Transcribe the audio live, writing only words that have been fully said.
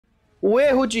O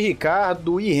erro de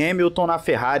Ricciardo e Hamilton na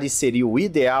Ferrari seria o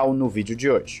ideal no vídeo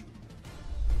de hoje.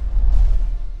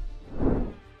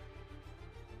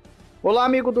 Olá,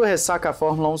 amigo do Ressaca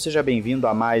Fórmula 1, seja bem-vindo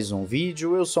a mais um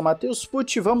vídeo. Eu sou Matheus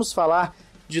Pucci e vamos falar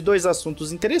de dois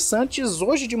assuntos interessantes.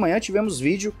 Hoje de manhã tivemos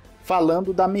vídeo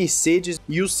falando da Mercedes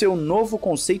e o seu novo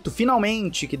conceito,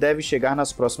 finalmente, que deve chegar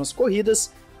nas próximas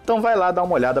corridas. Então vai lá dar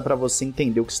uma olhada para você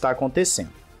entender o que está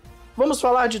acontecendo. Vamos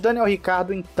falar de Daniel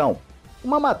Ricciardo então.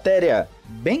 Uma matéria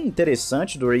bem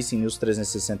interessante do Racing News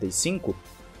 365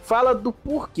 fala do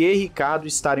porquê Ricciardo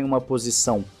estar em uma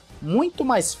posição muito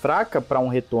mais fraca para um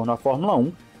retorno à Fórmula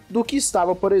 1 do que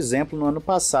estava, por exemplo, no ano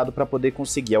passado para poder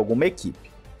conseguir alguma equipe.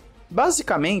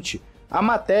 Basicamente, a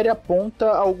matéria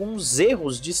aponta alguns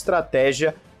erros de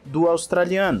estratégia do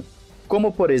australiano,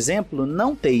 como, por exemplo,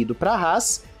 não ter ido para a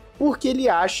Haas porque ele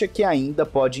acha que ainda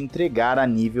pode entregar a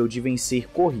nível de vencer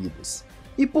corridas.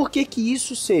 E por que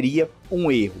isso seria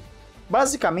um erro?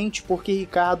 Basicamente porque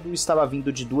Ricciardo estava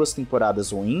vindo de duas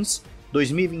temporadas ruins,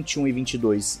 2021 e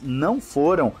 2022 não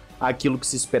foram aquilo que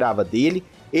se esperava dele.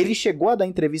 Ele chegou a dar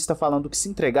entrevista falando que se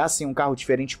entregassem um carro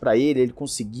diferente para ele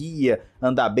conseguia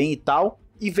andar bem e tal,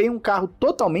 e veio um carro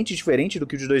totalmente diferente do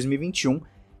que o de 2021,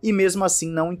 e mesmo assim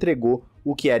não entregou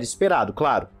o que era esperado.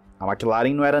 Claro, a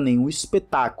McLaren não era nenhum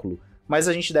espetáculo, mas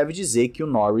a gente deve dizer que o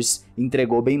Norris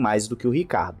entregou bem mais do que o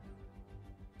Ricciardo.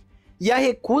 E a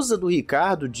recusa do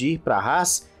Ricciardo de ir para a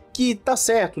Haas, que tá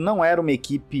certo, não era uma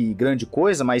equipe grande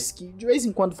coisa, mas que de vez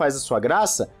em quando faz a sua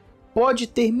graça, pode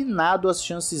ter minado as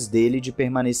chances dele de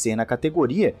permanecer na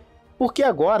categoria, porque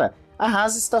agora a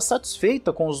Haas está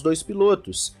satisfeita com os dois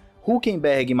pilotos.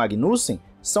 Hülkenberg e Magnussen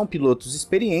são pilotos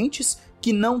experientes,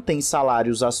 que não têm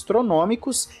salários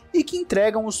astronômicos e que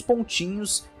entregam os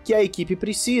pontinhos que a equipe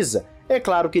precisa. É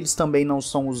claro que eles também não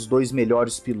são os dois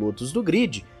melhores pilotos do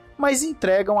grid, mas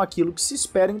entregam aquilo que se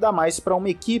espera, ainda mais para uma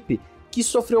equipe que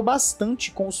sofreu bastante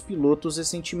com os pilotos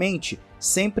recentemente,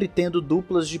 sempre tendo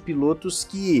duplas de pilotos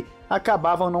que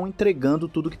acabavam não entregando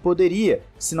tudo que poderia.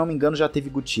 Se não me engano, já teve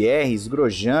Gutierrez,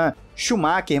 Grosjean,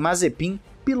 Schumacher, Mazepin,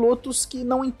 pilotos que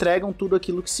não entregam tudo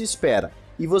aquilo que se espera.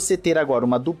 E você ter agora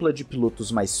uma dupla de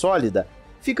pilotos mais sólida,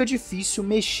 fica difícil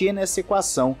mexer nessa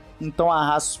equação, então a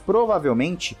Haas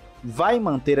provavelmente vai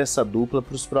manter essa dupla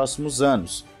para os próximos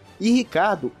anos. E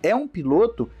Ricciardo é um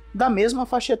piloto da mesma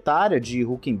faixa etária de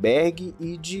Hülkenberg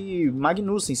e de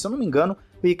Magnussen. Se eu não me engano,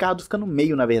 o Ricciardo fica no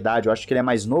meio, na verdade. Eu acho que ele é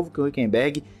mais novo que o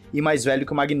Hülkenberg e mais velho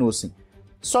que o Magnussen.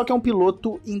 Só que é um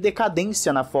piloto em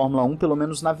decadência na Fórmula 1, pelo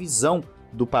menos na visão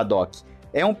do paddock.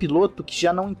 É um piloto que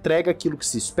já não entrega aquilo que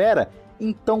se espera,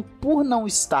 então por não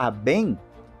estar bem,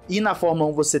 e na Fórmula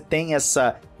 1 você tem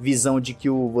essa visão de que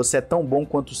você é tão bom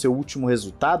quanto o seu último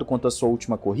resultado, quanto a sua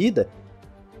última corrida,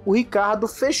 o Ricciardo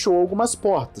fechou algumas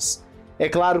portas. É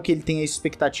claro que ele tem a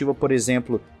expectativa, por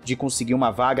exemplo, de conseguir uma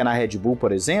vaga na Red Bull,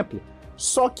 por exemplo,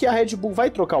 só que a Red Bull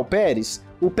vai trocar o Pérez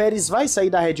vai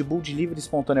sair da Red Bull de livre e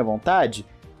espontânea vontade,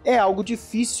 é algo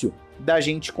difícil da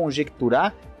gente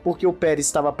conjecturar, porque o Pérez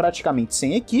estava praticamente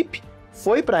sem equipe,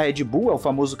 foi para a Red Bull, é o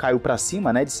famoso caiu para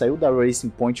cima, né? Ele saiu da Racing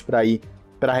Point para ir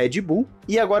para a Red Bull,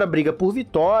 e agora briga por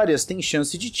vitórias, tem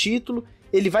chance de título.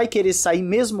 Ele vai querer sair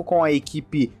mesmo com a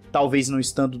equipe talvez não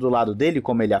estando do lado dele,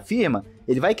 como ele afirma,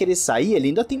 ele vai querer sair, ele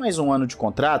ainda tem mais um ano de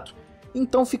contrato,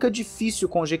 então fica difícil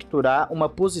conjecturar uma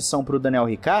posição para o Daniel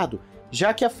Ricciardo,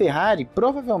 já que a Ferrari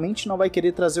provavelmente não vai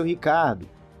querer trazer o Ricciardo.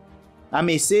 A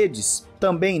Mercedes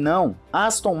também não. A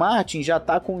Aston Martin já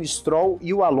está com o Stroll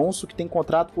e o Alonso, que tem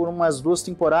contrato por umas 2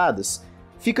 temporadas.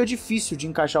 Fica difícil de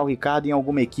encaixar o Ricciardo em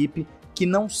alguma equipe que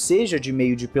não seja de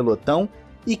meio de pelotão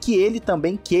e que ele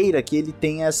também queira, que ele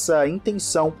tenha essa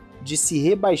intenção de se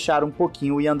rebaixar um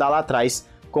pouquinho e andar lá atrás,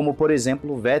 como por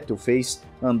exemplo o Vettel fez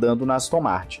andando na Aston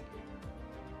Martin.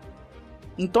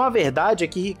 Então a verdade é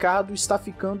que Ricciardo está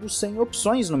ficando sem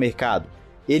opções no mercado.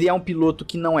 Ele é um piloto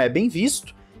que não é bem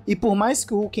visto, e por mais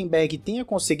que o Hülkenberg tenha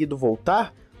conseguido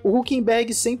voltar, o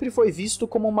Hülkenberg sempre foi visto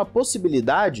como uma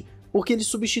possibilidade porque ele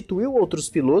substituiu outros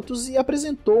pilotos e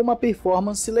apresentou uma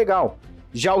performance legal.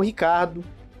 Já o Ricciardo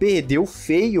perdeu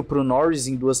feio para o Norris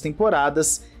em 2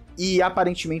 temporadas, e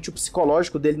aparentemente o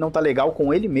psicológico dele não tá legal,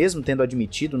 com ele mesmo tendo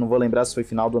admitido, não vou lembrar se foi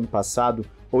final do ano passado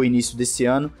ou início desse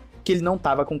ano, que ele não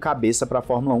estava com cabeça para a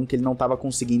Fórmula 1, que ele não estava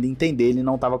conseguindo entender, ele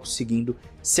não estava conseguindo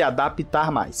se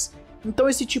adaptar mais. Então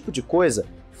esse tipo de coisa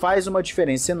faz uma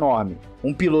diferença enorme.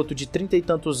 Um piloto de 30 e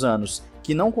tantos anos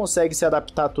que não consegue se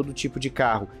adaptar a todo tipo de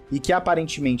carro e que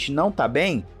aparentemente não tá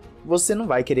bem, você não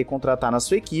vai querer contratar na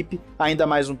sua equipe, ainda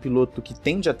mais um piloto que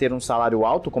tende a ter um salário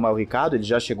alto, como é o Ricciardo. Ele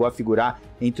já chegou a figurar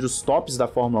entre os tops da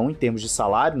Fórmula 1 em termos de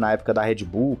salário, na época da Red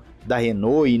Bull, da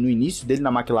Renault e no início dele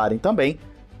na McLaren também.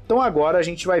 Então agora a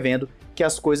gente vai vendo que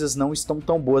as coisas não estão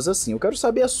tão boas assim. Eu quero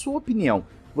saber a sua opinião.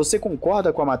 Você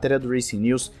concorda com a matéria do Racing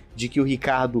News de que o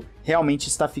Ricciardo realmente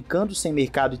está ficando sem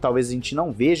mercado e talvez a gente não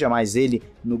veja mais ele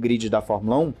no grid da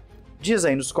Fórmula 1? Diz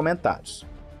aí nos comentários.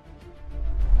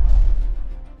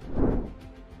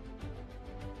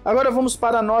 Agora vamos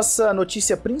para a nossa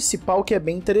notícia principal, que é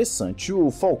bem interessante. O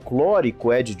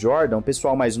folclórico Ed Jordan, o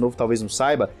pessoal mais novo talvez não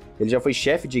saiba, ele já foi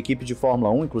chefe de equipe de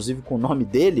Fórmula 1, inclusive com o nome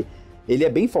dele. Ele é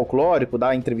bem folclórico,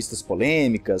 dá entrevistas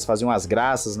polêmicas, fazia umas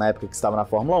graças na época que estava na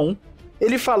Fórmula 1.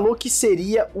 Ele falou que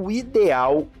seria o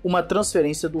ideal uma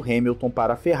transferência do Hamilton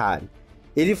para a Ferrari.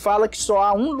 Ele fala que só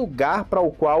há um lugar para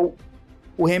o qual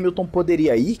o Hamilton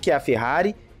poderia ir, que é a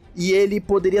Ferrari, e ele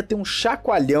poderia ter um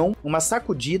chacoalhão, uma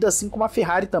sacudida, assim como a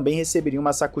Ferrari também receberia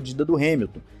uma sacudida do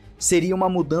Hamilton. Seria uma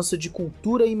mudança de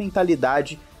cultura e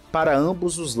mentalidade para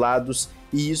ambos os lados,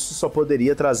 e isso só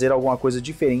poderia trazer alguma coisa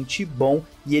diferente e bom,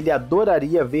 e ele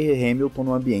adoraria ver Hamilton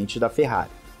no ambiente da Ferrari.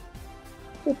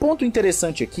 O ponto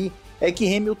interessante aqui é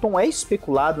que Hamilton é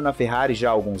especulado na Ferrari já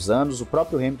há alguns anos, o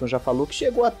próprio Hamilton já falou que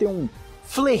chegou a ter um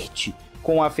flerte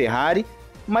com a Ferrari,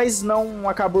 mas não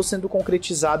acabou sendo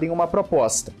concretizado em uma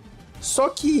proposta. Só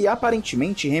que,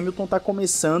 aparentemente, Hamilton está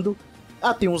começando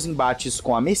a ter uns embates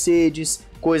com a Mercedes,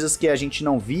 coisas que a gente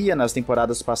não via nas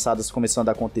temporadas passadas começando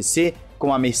a acontecer,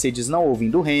 com a Mercedes não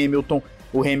ouvindo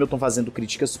o Hamilton fazendo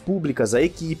críticas públicas à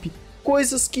equipe,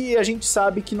 coisas que a gente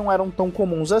sabe que não eram tão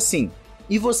comuns assim.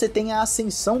 E você tem a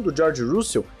ascensão do George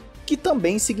Russell, que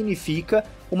também significa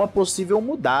uma possível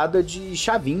mudada de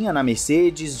chavinha na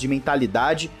Mercedes, de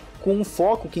mentalidade, com um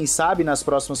foco, quem sabe, nas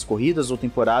próximas corridas ou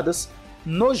temporadas,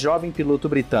 no jovem piloto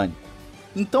britânico.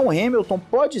 Então Hamilton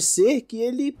pode ser que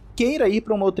ele queira ir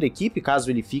para uma outra equipe, caso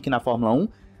ele fique na Fórmula 1,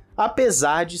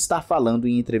 apesar de estar falando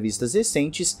em entrevistas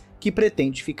recentes que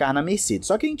pretende ficar na Mercedes.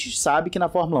 Só que a gente sabe que na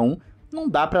Fórmula 1 não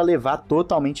dá para levar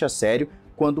totalmente a sério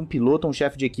quando um piloto ou um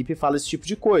chefe de equipe fala esse tipo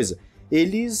de coisa.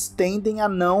 Eles tendem a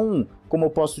não, como eu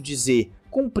posso dizer,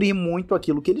 cumprir muito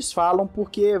aquilo que eles falam,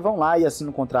 porque vão lá e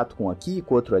assinam um contrato com um aqui,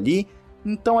 com outro ali,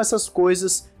 então essas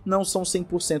coisas não são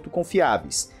 100%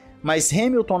 confiáveis. Mas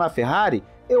Hamilton na Ferrari,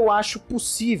 eu acho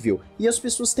possível, e as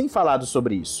pessoas têm falado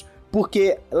sobre isso,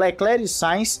 porque Leclerc e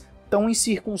Sainz estão em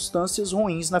circunstâncias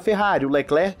ruins na Ferrari. O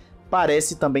Leclerc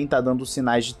parece também estar dando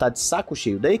sinais de estar de saco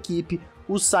cheio da equipe,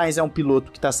 o Sainz é um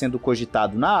piloto que está sendo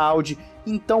cogitado na Audi,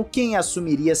 então quem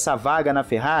assumiria essa vaga na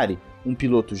Ferrari? Um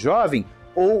piloto jovem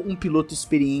ou um piloto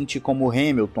experiente como o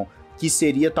Hamilton, que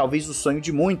seria talvez o sonho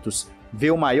de muitos,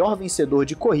 ver o maior vencedor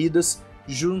de corridas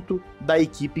junto da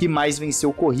equipe que mais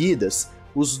venceu corridas,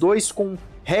 os dois com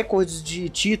recordes de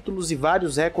títulos e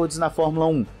vários recordes na Fórmula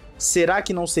 1. Será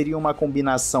que não seria uma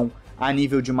combinação a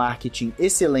nível de marketing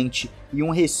excelente e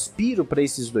um respiro para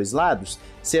esses dois lados?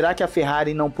 Será que a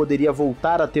Ferrari não poderia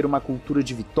voltar a ter uma cultura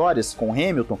de vitórias com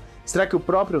Hamilton? Será que o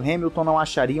próprio Hamilton não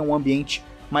acharia um ambiente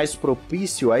mais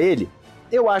propício a ele?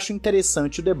 Eu acho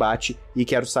interessante o debate e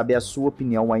quero saber a sua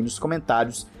opinião aí nos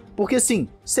comentários, porque sim,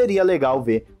 seria legal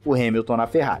ver o Hamilton na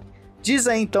Ferrari. Diz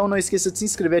aí então, não esqueça de se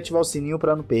inscrever e ativar o sininho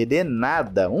para não perder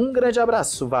nada. Um grande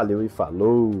abraço, valeu e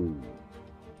falou!